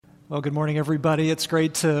Well, good morning, everybody. It's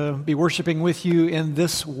great to be worshiping with you in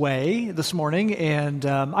this way this morning. And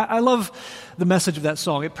I love the message of that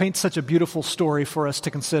song. It paints such a beautiful story for us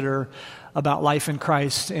to consider about life in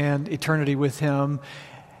Christ and eternity with Him.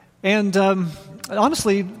 And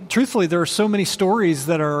honestly, truthfully, there are so many stories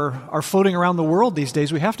that are floating around the world these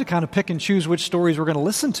days. We have to kind of pick and choose which stories we're going to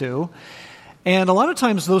listen to. And a lot of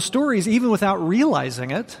times those stories, even without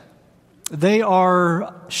realizing it, they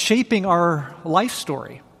are shaping our life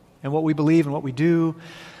story and what we believe and what we do.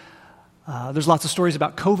 There's lots of stories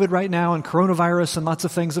about COVID right now and coronavirus and lots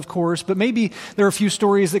of things, of course, but maybe there are a few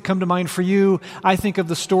stories that come to mind for you. I think of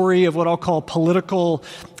the story of what I'll call political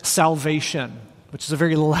salvation, which is a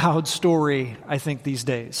very loud story, I think, these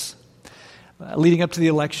days. Leading up to the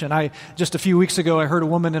election, just a few weeks ago, I heard a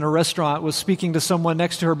woman in a restaurant was speaking to someone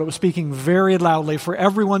next to her, but was speaking very loudly for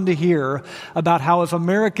everyone to hear about how if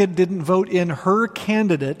America didn't vote in her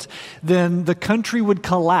candidate, then the country would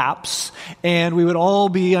collapse and we would all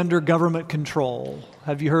be under government control.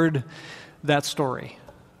 Have you heard that story?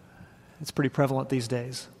 It's pretty prevalent these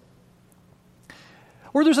days.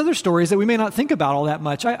 Or there's other stories that we may not think about all that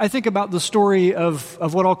much. I think about the story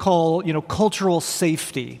of what I'll call, cultural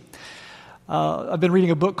safety. I've been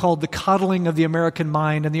reading a book called The Coddling of the American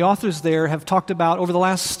Mind, and the authors there have talked about, over the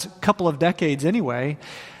last couple of decades anyway,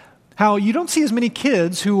 how you don't see as many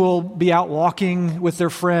kids who will be out walking with their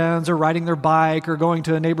friends or riding their bike or going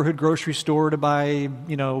to a neighborhood grocery store to buy,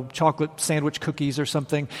 chocolate sandwich cookies or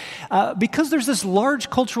something, because there's this large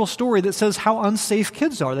cultural story that says how unsafe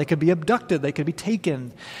kids are. They could be abducted, they could be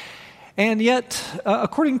taken. And yet,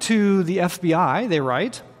 according to the FBI, they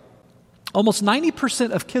write, almost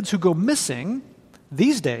 90% of kids who go missing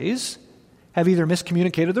these days have either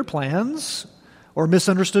miscommunicated their plans or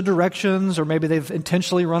misunderstood directions, or maybe they've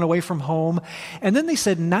intentionally run away from home. And then they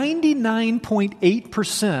said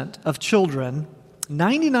 99.8% of children,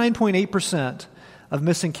 99.8% of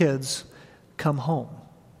missing kids come home.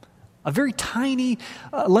 A very tiny,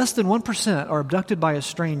 less than 1% are abducted by a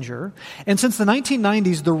stranger. And since the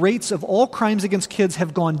 1990s, the rates of all crimes against kids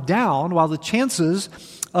have gone down, while the chances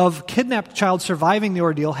of kidnapped child surviving the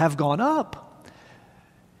ordeal have gone up.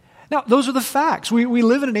 Now, those are the facts. We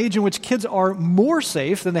live in an age in which kids are more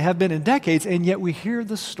safe than they have been in decades, and yet we hear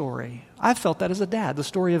the story. I've felt that as a dad, the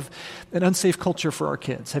story of an unsafe culture for our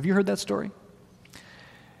kids. Have you heard that story?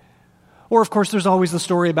 Or, of course, there's always the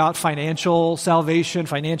story about financial salvation,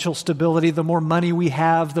 financial stability. The more money we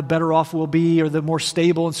have, the better off we'll be, or the more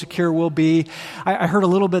stable and secure we'll be. I heard a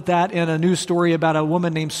little bit that in a news story about a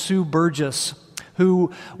woman named Sue Burgess,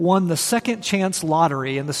 who won the second chance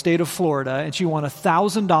lottery in the state of Florida, and she won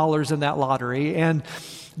 $1,000 in that lottery. And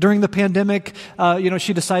during the pandemic,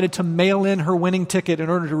 she decided to mail in her winning ticket in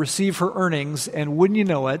order to receive her earnings, and wouldn't you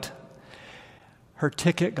know it, her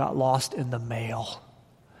ticket got lost in the mail.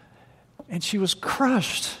 And she was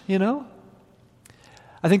crushed,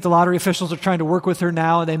 I think the lottery officials are trying to work with her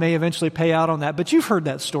now, and they may eventually pay out on that. But you've heard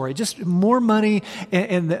that story. Just more money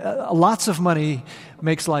and lots of money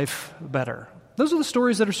makes life better. Those are the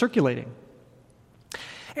stories that are circulating.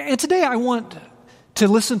 And today I want to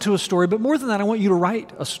listen to a story, but more than that, I want you to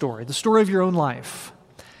write a story, the story of your own life.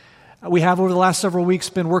 We have, over the last several weeks,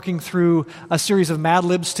 been working through a series of Mad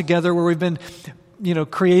Libs together where we've been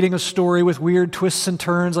creating a story with weird twists and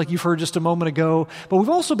turns like you've heard just a moment ago. But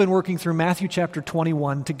we've also been working through Matthew chapter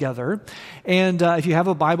 21 together. And if you have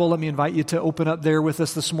a Bible, let me invite you to open up there with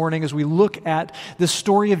us this morning as we look at the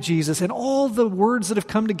story of Jesus and all the words that have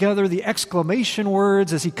come together, the exclamation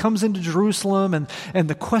words as He comes into Jerusalem, and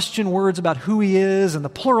the question words about who He is, and the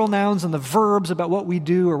plural nouns and the verbs about what we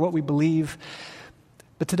do or what we believe.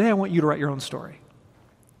 But today I want you to write your own story.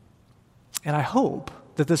 And I hope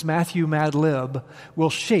that this Matthew Mad Lib will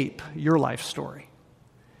shape your life story.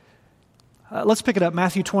 Let's pick it up,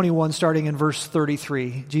 Matthew 21, starting in verse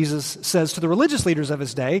 33. Jesus says to the religious leaders of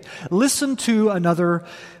His day, "Listen to another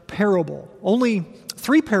parable." Only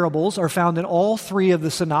 3 parables are found in all 3 of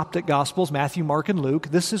the synoptic Gospels, Matthew, Mark, and Luke.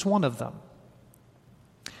 This is one of them.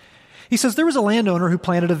 He says, "There was a landowner who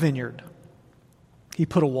planted a vineyard. He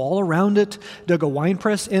put a wall around it, dug a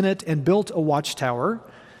winepress in it, and built a watchtower.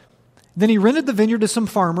 Then he rented the vineyard to some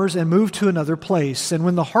farmers and moved to another place. And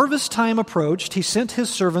when the harvest time approached, he sent his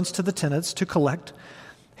servants to the tenants to collect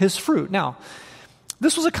his fruit." Now,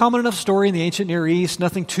 this was a common enough story in the ancient Near East.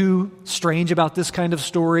 Nothing too strange about this kind of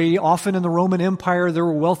story. Often in the Roman Empire, there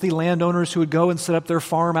were wealthy landowners who would go and set up their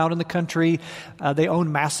farm out in the country. They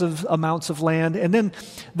owned massive amounts of land. And then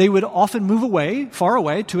they would often move away, far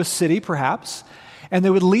away, to a city perhaps. And they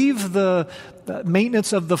would leave the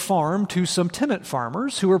maintenance of the farm to some tenant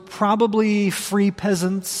farmers who were probably free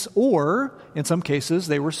peasants, or in some cases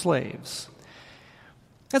they were slaves.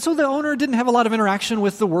 And so the owner didn't have a lot of interaction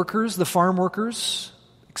with the workers, the farm workers,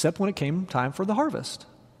 except when it came time for the harvest.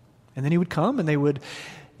 And then he would come and they would,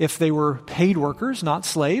 if they were paid workers, not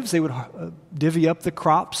slaves, they would divvy up the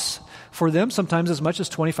crops for them. Sometimes as much as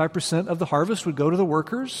 25% of the harvest would go to the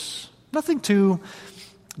workers. Nothing too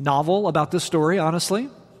novel about this story, honestly.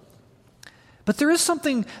 But there is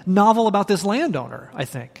something novel about this landowner, I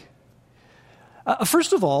think.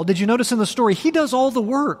 First of all, did you notice in the story, he does all the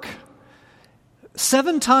work.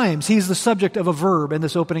 7 times he's the subject of a verb in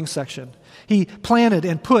this opening section. He planted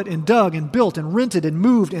and put and dug and built and rented and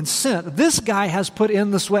moved and sent. This guy has put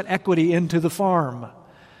in the sweat equity into the farm.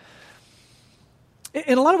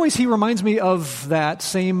 In a lot of ways, he reminds me of that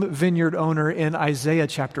same vineyard owner in Isaiah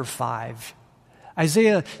chapter 5.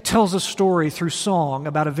 Isaiah tells a story through song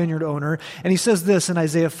about a vineyard owner, and he says this in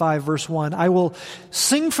Isaiah 5, verse 1, "I will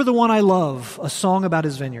sing for the one I love a song about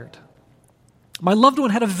his vineyard. My loved one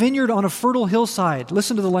had a vineyard on a fertile hillside."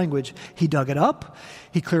 Listen to the language. "He dug it up.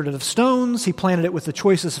 He cleared it of stones. He planted it with the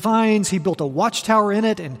choicest vines. He built a watchtower in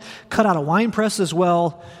it and cut out a winepress as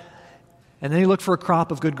well. And then he looked for a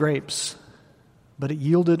crop of good grapes, but it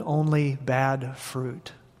yielded only bad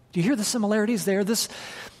fruit." Do you hear the similarities there? This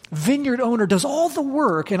vineyard owner does all the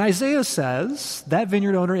work, and Isaiah says that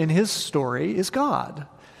vineyard owner in his story is God,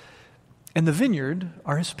 and the vineyard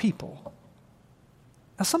are his people.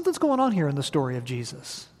 Now, something's going on here in the story of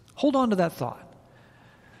Jesus. Hold on to that thought.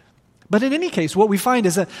 But in any case, what we find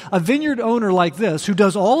is that a vineyard owner like this, who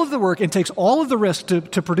does all of the work and takes all of the risk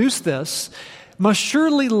to produce this, must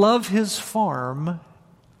surely love his farm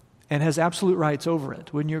and has absolute rights over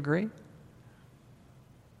it. Wouldn't you agree?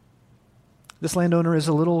 This landowner is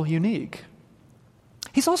a little unique.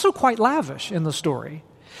 He's also quite lavish in the story.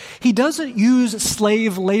 He doesn't use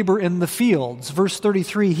slave labor in the fields. Verse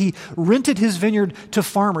 33, he rented his vineyard to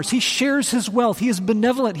farmers. He shares his wealth. He is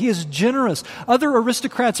benevolent. He is generous. Other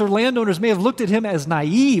aristocrats or landowners may have looked at him as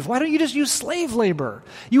naive. Why don't you just use slave labor?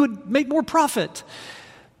 You would make more profit.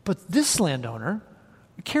 But this landowner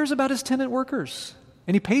cares about his tenant workers,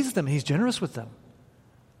 and he pays them. He's generous with them.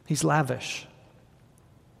 He's lavish.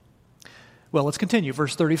 Well, let's continue.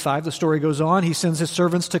 Verse 35, the story goes on. He sends his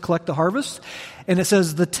servants to collect the harvest. And it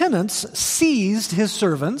says, the tenants seized his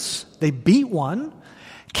servants. They beat one,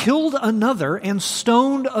 killed another, and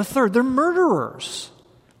stoned a third. They're murderers.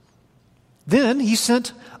 Then he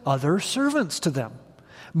sent other servants to them,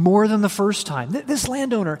 more than the first time. This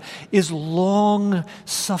landowner is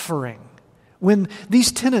long-suffering. When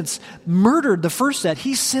these tenants murdered the first set,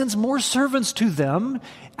 he sends more servants to them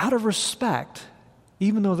out of respect,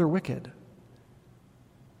 even though they're wicked.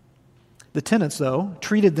 The tenants, though,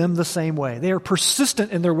 treated them the same way. They are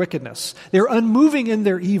persistent in their wickedness. They're unmoving in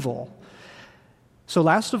their evil. So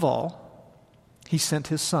last of all, he sent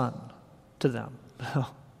his son to them.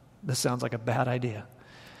 This sounds like a bad idea.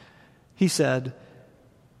 He said,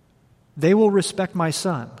 they will respect my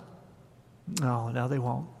son. No, they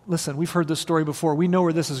won't. Listen, we've heard this story before. We know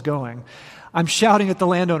where this is going. I'm shouting at the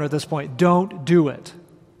landowner at this point, don't do it.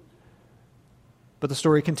 But the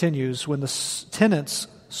story continues. When the tenants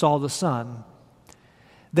saw the son,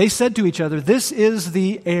 they said to each other, this is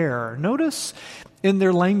the heir. Notice in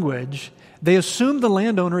their language, they assume the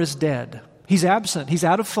landowner is dead. He's absent. He's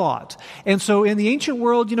out of thought. And so in the ancient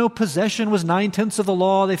world, possession was 9/10 of the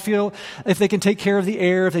law. They feel if they can take care of the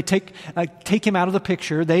heir, if they take him out of the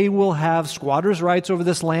picture, they will have squatters' rights over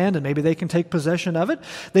this land, and maybe they can take possession of it.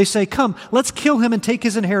 They say, come, let's kill him and take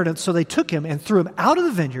his inheritance. So they took him and threw him out of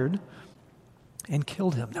the vineyard and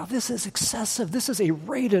killed him. Now, this is excessive. This is a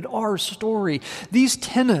rated R story. These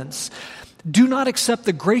tenants do not accept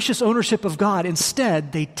the gracious ownership of God.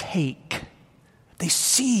 Instead, they take. They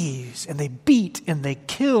seize, and they beat, and they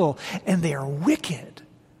kill, and they are wicked.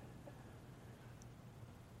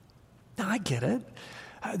 Now, I get it.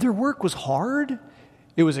 Their work was hard.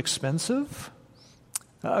 It was expensive.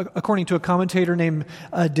 According to a commentator named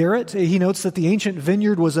Darrett, he notes that the ancient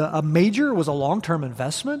vineyard was a long-term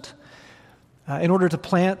investment. In order to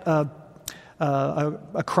plant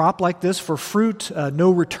a crop like this for fruit,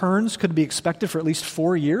 no returns could be expected for at least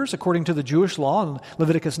 4 years, according to the Jewish law in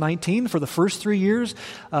Leviticus 19. For the first 3 years,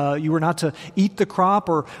 you were not to eat the crop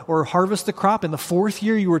or harvest the crop. In the 4th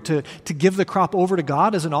year, you were to give the crop over to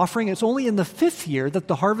God as an offering. It's only in the 5th year that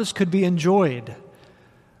the harvest could be enjoyed.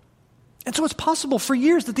 And so it's possible for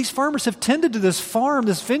years that these farmers have tended to this farm,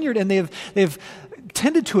 this vineyard, and they've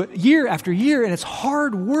tended to it year after year, and it's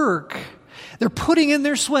hard work. They're putting in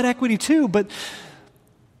their sweat equity too, but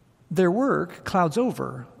their work clouds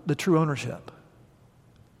over the true ownership.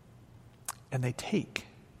 And they take.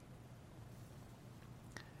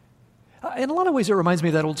 In a lot of ways, it reminds me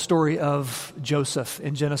of that old story of Joseph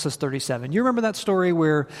in Genesis 37. You remember that story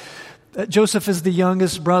where Joseph is the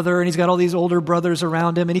youngest brother, and he's got all these older brothers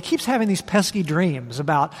around him, and he keeps having these pesky dreams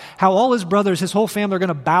about how all his brothers, his whole family, are going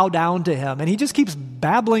to bow down to him. And he just keeps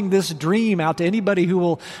babbling this dream out to anybody who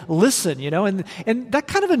will listen, and that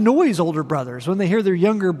kind of annoys older brothers when they hear their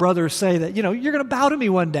younger brothers say that, you're going to bow to me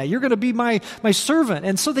one day, you're going to be my servant.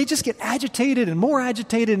 And so they just get agitated and more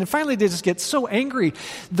agitated, and finally they just get so angry.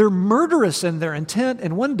 They're murderous in their intent,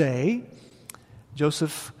 and one day,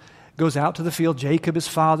 Joseph goes out to the field. Jacob, his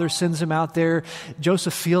father, sends him out there.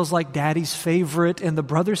 Joseph feels like daddy's favorite, and the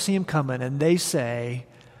brothers see him coming, and they say,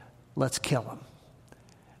 let's kill him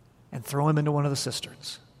and throw him into one of the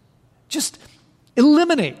cisterns. Just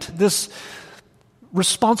eliminate this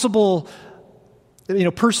responsible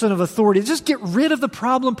person of authority. Just get rid of the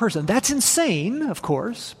problem person. That's insane, of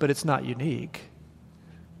course, but it's not unique.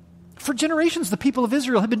 For generations, the people of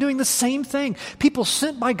Israel have been doing the same thing. People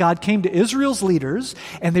sent by God came to Israel's leaders,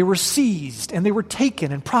 and they were seized, and they were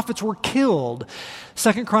taken, and prophets were killed.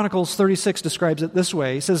 2 Chronicles 36 describes it this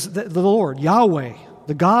way. It says, the Lord, Yahweh,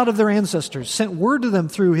 the God of their ancestors, sent word to them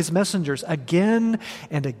through his messengers again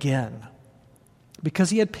and again, because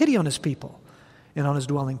he had pity on his people and on his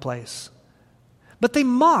dwelling place. But they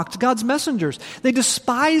mocked God's messengers. They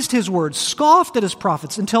despised his words, scoffed at his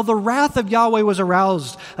prophets, until the wrath of Yahweh was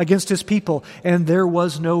aroused against his people, and there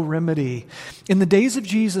was no remedy. In the days of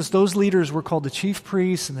Jesus, those leaders were called the chief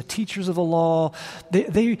priests and the teachers of the law.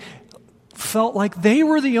 They felt like they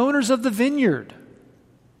were the owners of the vineyard.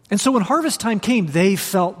 And so when harvest time came, they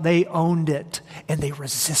felt they owned it, and they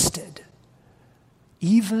resisted,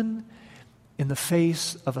 even in the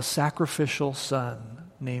face of a sacrificial son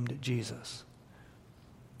named Jesus.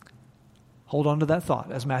 Hold on to that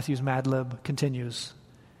thought as Matthew's Mad Lib continues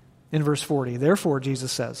in verse 40. Therefore,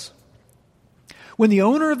 Jesus says, when the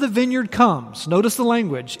owner of the vineyard comes, notice the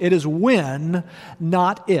language, it is when,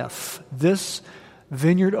 not if, this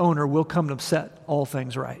vineyard owner will come to set all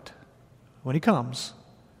things right. When he comes,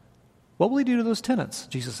 what will he do to those tenants?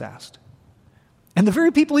 Jesus asked. And the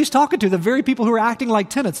very people he's talking to, the very people who are acting like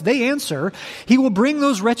tenants, they answer, he will bring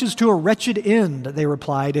those wretches to a wretched end, they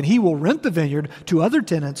replied, and he will rent the vineyard to other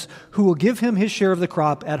tenants who will give him his share of the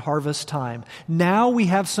crop at harvest time. Now we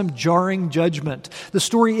have some jarring judgment. The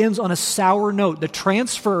story ends on a sour note, the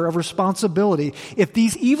transfer of responsibility. If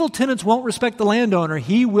these evil tenants won't respect the landowner,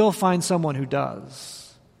 he will find someone who does.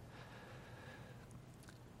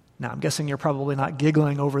 Now, I'm guessing you're probably not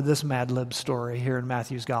giggling over this Mad Lib story here in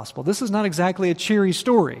Matthew's Gospel. This is not exactly a cheery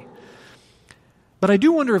story. But I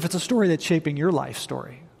do wonder if it's a story that's shaping your life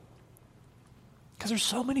story. Because there's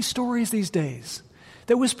so many stories these days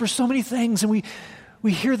that whisper so many things, and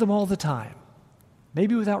we hear them all the time,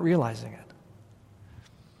 maybe without realizing it.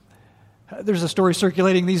 There's a story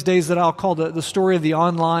circulating these days that I'll call the story of the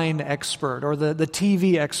online expert or the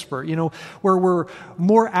TV expert, where we're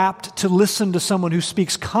more apt to listen to someone who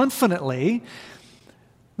speaks confidently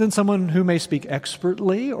than someone who may speak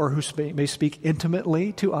expertly or who may speak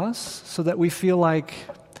intimately to us, so that we feel like,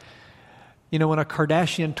 when a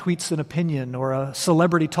Kardashian tweets an opinion or a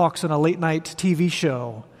celebrity talks on a late-night TV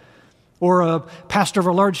show or a pastor of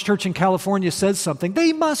a large church in California says something,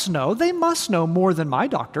 they must know more than my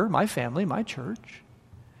doctor, my family, my church.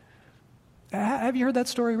 Have you heard that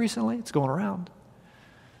story recently? It's going around.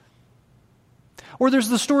 Or there's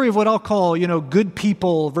the story of what I'll call, good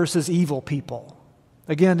people versus evil people.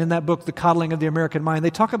 Again, in that book, The Coddling of the American Mind,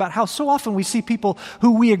 they talk about how so often we see people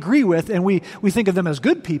who we agree with, and we think of them as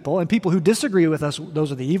good people, and people who disagree with us,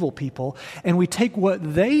 those are the evil people, and we take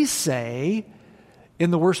what they say in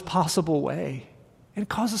the worst possible way, and it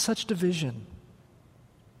causes such division.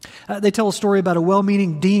 They tell a story about a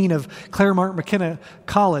well-meaning dean of Claremont McKenna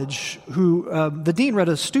College who, the dean read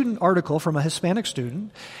a student article from a Hispanic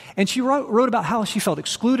student, and she wrote about how she felt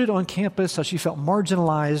excluded on campus, how she felt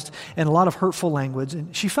marginalized, and a lot of hurtful language,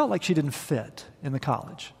 and she felt like she didn't fit in the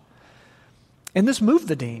college. And this moved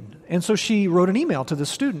the dean. And so she wrote an email to the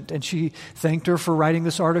student, and she thanked her for writing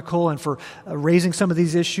this article and for raising some of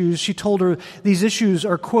these issues. She told her these issues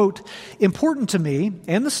are, quote, important to me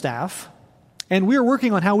and the staff, and we are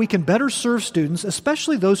working on how we can better serve students,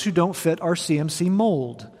 especially those who don't fit our CMC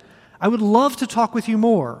mold. I would love to talk with you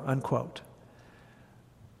more, unquote.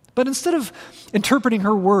 But instead of interpreting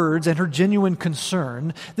her words and her genuine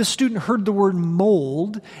concern, this student heard the word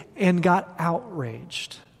mold and got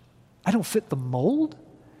outraged. I don't fit the mold?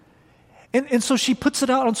 And so she puts it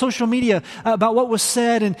out on social media about what was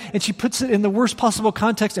said, and she puts it in the worst possible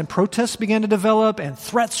context, and protests began to develop, and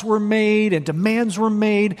threats were made, and demands were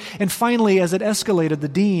made, and finally, as it escalated, the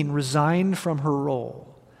dean resigned from her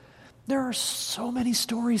role. There are so many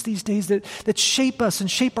stories these days that shape us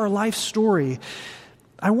and shape our life story.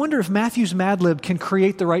 I wonder if Matthew's Mad Lib can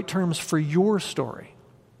create the right terms for your story.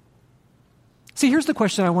 See, here's the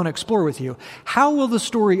question I want to explore with you. How will the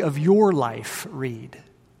story of your life read?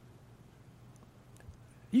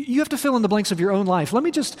 You have to fill in the blanks of your own life. Let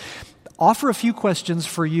me just offer a few questions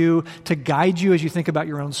for you to guide you as you think about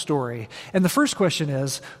your own story. And the first question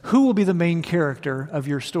is, who will be the main character of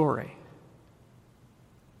your story?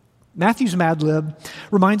 Matthew's Mad Lib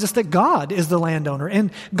reminds us that God is the landowner, and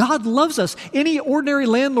God loves us. Any ordinary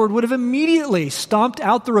landlord would have immediately stomped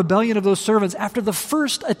out the rebellion of those servants after the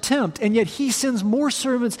first attempt, and yet he sends more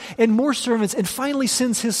servants, and finally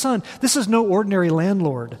sends his son. This is no ordinary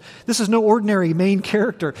landlord. This is no ordinary main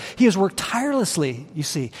character. He has worked tirelessly, you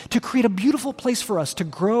see, to create a beautiful place for us to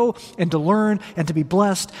grow and to learn and to be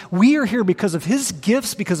blessed. We are here because of his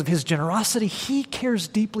gifts, because of his generosity. He cares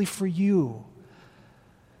deeply for you.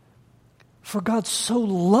 For God so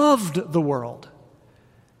loved the world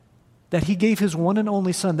that he gave his one and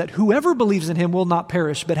only Son, that whoever believes in him will not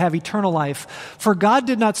perish but have eternal life. For God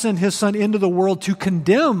did not send his Son into the world to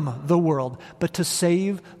condemn the world, but to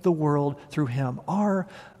save the world through him. Our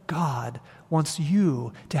God wants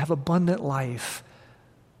you to have abundant life.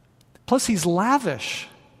 Plus, he's lavish.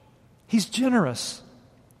 He's generous.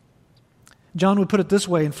 John would put it this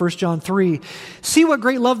way in 1 John 3, "See what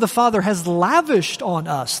great love the Father has lavished on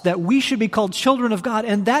us, that we should be called children of God,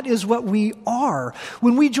 and that is what we are."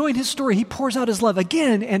 When we join his story, he pours out his love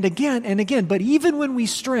again and again and again. But even when we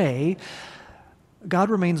stray, God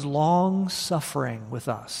remains long-suffering with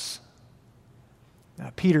us.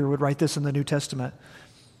 Now, Peter would write this in the New Testament,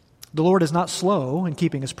 "The Lord is not slow in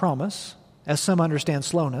keeping his promise, as some understand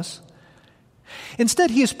slowness.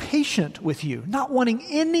 Instead, he is patient with you, not wanting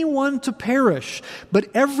anyone to perish, but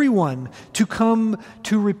everyone to come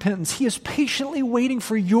to repentance." He is patiently waiting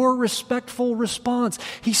for your respectful response.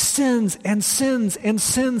 He sends and sends and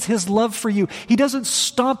sends his love for you. He doesn't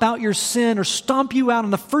stomp out your sin or stomp you out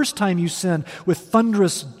on the first time you sin with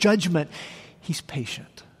thunderous judgment. He's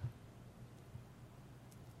patient.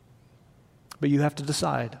 But you have to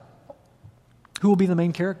decide, who will be the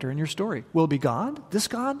main character in your story? Will it be God, this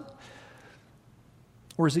God?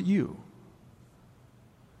 Or is it you?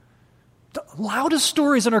 The loudest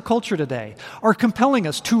stories in our culture today are compelling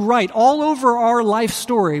us to write all over our life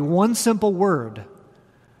story one simple word: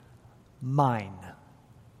 mine.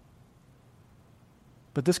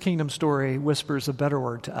 But this kingdom story whispers a better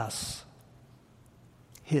word to us: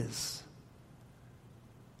 his.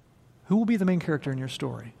 Who will be the main character in your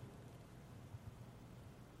story?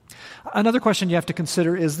 Another question you have to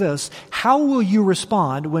consider is this: how will you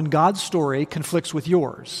respond when God's story conflicts with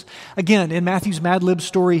yours? Again, in Matthew's Mad Lib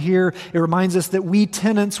story here, it reminds us that we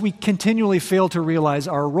tenants, we continually fail to realize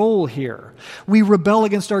our role here. We rebel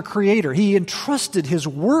against our Creator. He entrusted his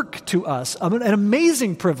work to us, an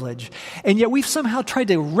amazing privilege, and yet we've somehow tried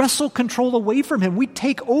to wrestle control away from him. We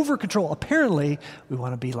take over control. Apparently, we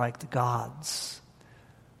want to be like the gods.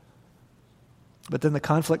 But then the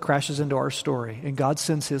conflict crashes into our story, and God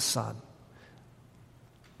sends his Son.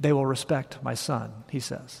 "They will respect my Son," he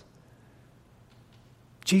says.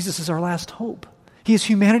 Jesus is our last hope. He is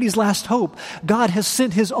humanity's last hope. God has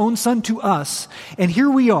sent his own Son to us, and here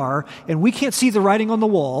we are, and we can't see the writing on the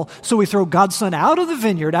wall, so we throw God's Son out of the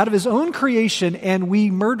vineyard, out of his own creation, and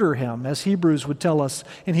we murder him, as Hebrews would tell us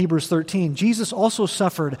in Hebrews 13. Jesus also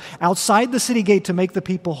suffered outside the city gate to make the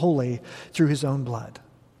people holy through his own blood.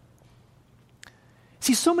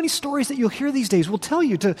 See, so many stories that you'll hear these days will tell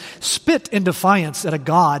you to spit in defiance at a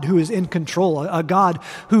God who is in control, a God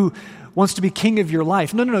who wants to be king of your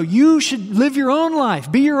life. No. You should live your own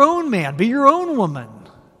life. Be your own man. Be your own woman.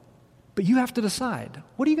 But you have to decide,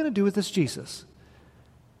 what are you going to do with this Jesus?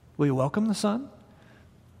 Will you welcome the Son?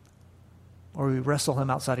 Or will you wrestle him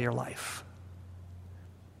outside of your life?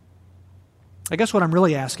 I guess what I'm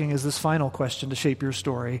really asking is this final question to shape your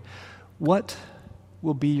story: what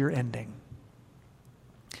will be your ending?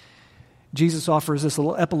 Jesus offers this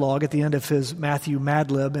little epilogue at the end of his Matthew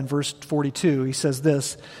Mad Lib in verse 42. He says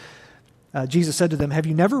this, Jesus said to them, "Have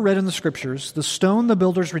you never read in the Scriptures, the stone the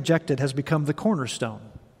builders rejected has become the cornerstone?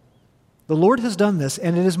 The Lord has done this,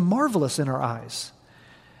 and it is marvelous in our eyes.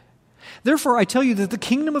 Therefore, I tell you that the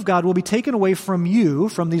kingdom of God will be taken away from you,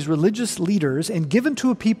 from these religious leaders, and given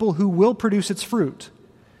to a people who will produce its fruit.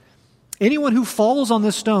 Anyone who falls on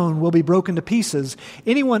this stone will be broken to pieces.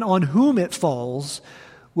 Anyone on whom it falls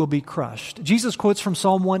will be crushed. Jesus quotes from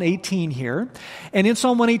Psalm 118 here. And in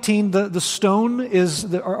Psalm 118, the stone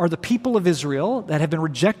are the people of Israel that have been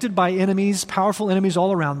rejected by enemies, powerful enemies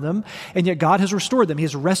all around them, and yet God has restored them. He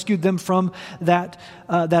has rescued them from that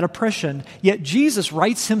oppression. Yet Jesus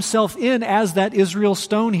writes himself in as that Israel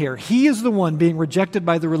stone here. He is the one being rejected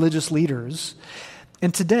by the religious leaders.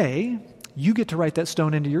 And today, you get to write that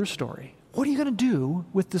stone into your story. What are you going to do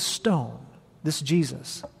with this stone, this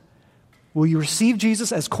Jesus? Will you receive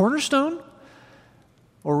Jesus as cornerstone,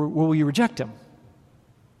 or will you reject him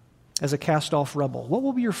as a cast-off rebel? What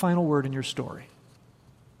will be your final word in your story?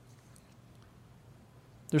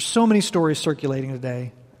 There's so many stories circulating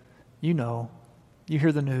today. You know, you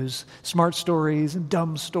hear the news, smart stories and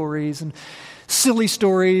dumb stories and silly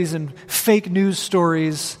stories and fake news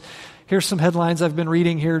stories. Here's some headlines I've been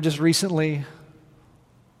reading here just recently.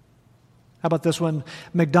 How about this one?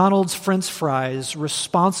 McDonald's French fries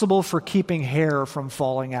responsible for keeping hair from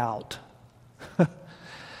falling out.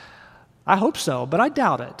 I hope so, but I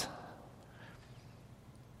doubt it.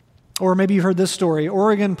 Or maybe you heard this story.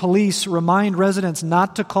 Oregon police remind residents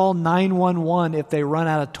not to call 911 if they run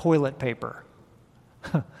out of toilet paper.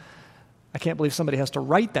 I can't believe somebody has to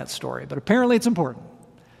write that story, but apparently it's important.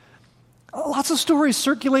 Lots of stories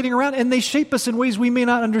circulating around, and they shape us in ways we may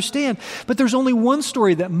not understand. But there's only one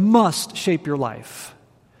story that must shape your life.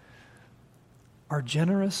 Our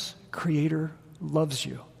generous Creator loves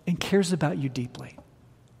you and cares about you deeply.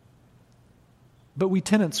 But we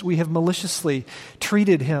tenants, we have maliciously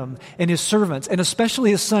treated him and his servants, and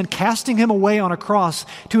especially his son, casting him away on a cross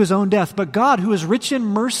to his own death. But God, who is rich in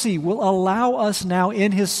mercy, will allow us now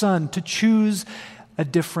in his son to choose a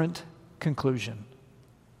different conclusion.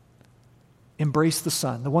 Embrace the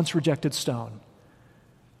Son, the once rejected stone,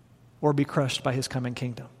 or be crushed by his coming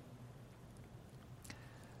kingdom.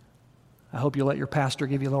 I hope you'll let your pastor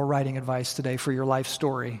give you a little writing advice today for your life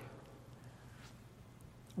story.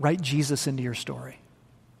 Write Jesus into your story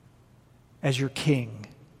as your king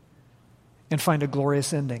and find a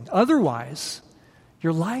glorious ending. Otherwise,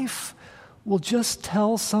 your life will just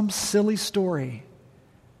tell some silly story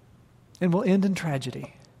and will end in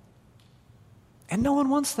tragedy. And no one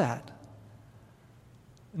wants that.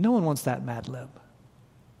 No one wants that Mad Lib.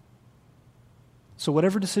 So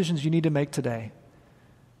whatever decisions you need to make today,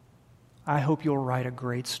 I hope you'll write a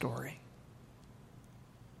great story.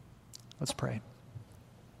 Let's pray.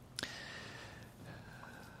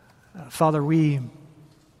 Father, we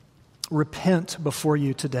repent before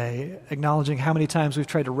you today, acknowledging how many times we've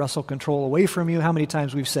tried to wrestle control away from you, how many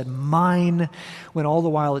times we've said mine when all the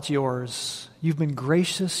while it's yours. You've been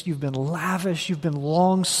gracious, you've been lavish, you've been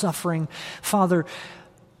long-suffering. Father,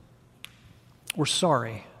 we're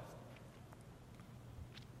sorry.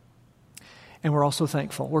 And we're also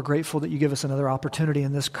thankful. We're grateful that you give us another opportunity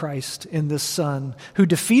in this Christ, in this Son, who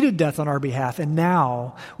defeated death on our behalf, and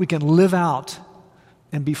now we can live out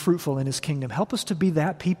and be fruitful in his kingdom. Help us to be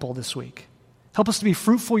that people this week. Help us to be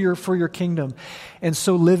fruitful for your kingdom, and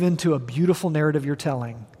so live into a beautiful narrative you're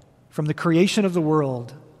telling, from the creation of the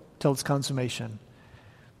world till its consummation.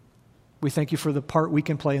 We thank you for the part we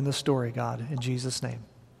can play in this story, God, in Jesus' name.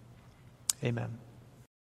 Amen.